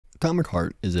Atomic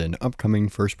Heart is an upcoming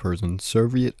first-person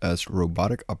Soviet-esc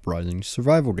robotic uprising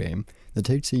survival game that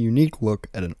takes a unique look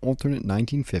at an alternate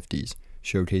 1950s,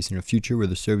 showcasing a future where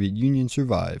the Soviet Union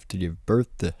survived to give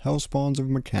birth to hellspawns of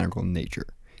mechanical nature.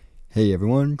 Hey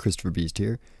everyone, Cristiferbeast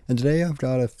here, and today I've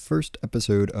got a first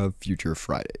episode of Future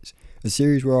Fridays, a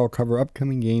series where I'll cover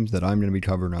upcoming games that I'm going to be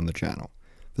covering on the channel.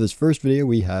 For this first video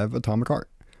we have Atomic Heart,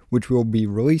 which will be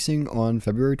releasing on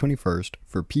February 21st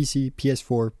for PC,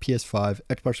 PS4, PS5,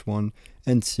 Xbox One,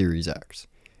 and Series X.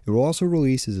 It will also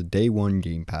release as a Day 1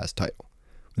 Game Pass title.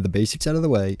 With the basics out of the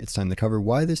way, it's time to cover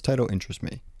why this title interests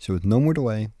me. So with no more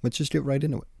delay, let's just get right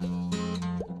into it.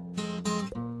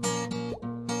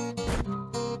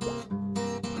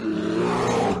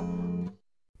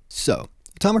 So,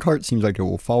 Atomic Heart seems like it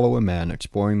will follow a man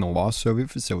exploring the lost Soviet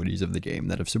facilities of the game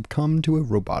that have succumbed to a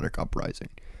robotic uprising.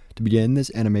 To begin, this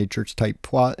animatrix-type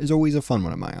plot is always a fun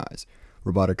one in my eyes.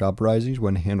 Robotic uprisings,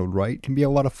 when handled right, can be a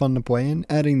lot of fun to play in.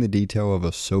 Adding the detail of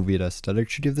a Soviet aesthetic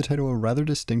should give the title a rather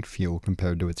distinct feel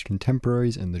compared to its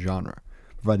contemporaries in the genre,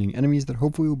 providing enemies that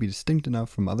hopefully will be distinct enough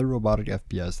from other robotic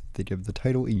FPS that they give the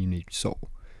title a unique soul.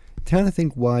 I kind of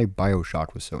think why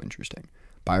Bioshock was so interesting.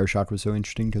 Bioshock was so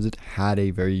interesting because it had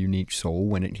a very unique soul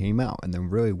when it came out, and there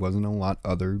really wasn't a lot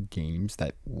other games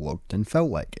that looked and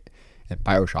felt like it. And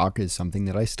Bioshock is something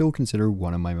that I still consider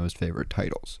one of my most favorite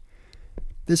titles.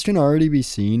 This can already be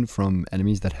seen from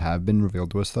enemies that have been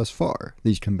revealed to us thus far.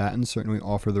 These combatants certainly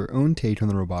offer their own take on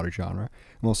the robotic genre,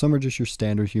 and while some are just your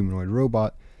standard humanoid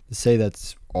robot, to say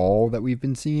that's all that we've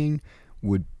been seeing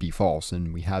would be false,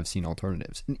 and we have seen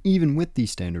alternatives. And even with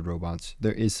these standard robots,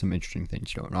 there is some interesting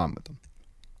things going on with them.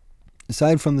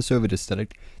 Aside from the Soviet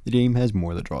aesthetic, the game has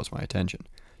more that draws my attention.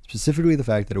 Specifically the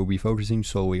fact that it will be focusing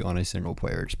solely on a single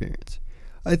player experience.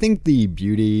 I think the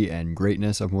beauty and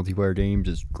greatness of multiplayer games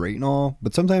is great and all,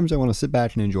 but sometimes I want to sit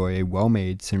back and enjoy a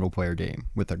well-made single player game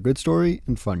with a good story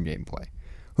and fun gameplay.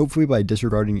 Hopefully by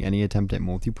disregarding any attempt at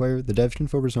multiplayer, the devs can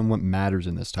focus on what matters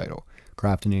in this title,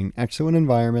 crafting an excellent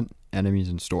environment, enemies,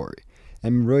 and story,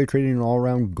 and really creating an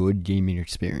all-around good gaming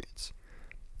experience.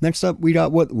 Next up, we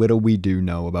got what little we do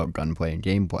know about gunplay and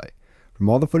gameplay. From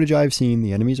all the footage I've seen,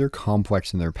 the enemies are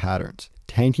complex in their patterns,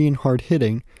 tanky and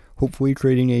hard-hitting, hopefully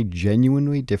creating a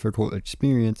genuinely difficult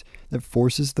experience that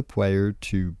forces the player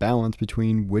to balance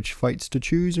between which fights to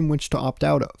choose and which to opt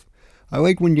out of. I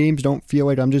like when games don't feel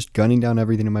like I'm just gunning down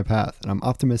everything in my path, and I'm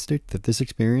optimistic that this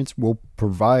experience will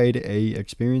provide an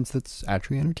experience that's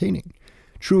actually entertaining,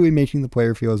 truly making the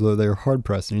player feel as though they are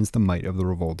hard-pressed against the might of the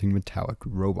revolting metallic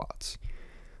robots.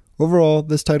 Overall,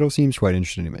 this title seems quite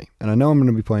interesting to me, and I know I'm going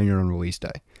to be playing it on release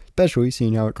day, especially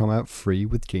seeing how it come out free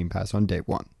with Game Pass on Day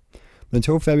 1. But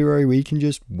until February, we can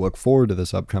just look forward to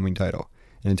this upcoming title,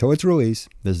 and until its release,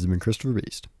 this has been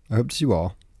Cristiferbeast. I hope to see you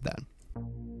all then.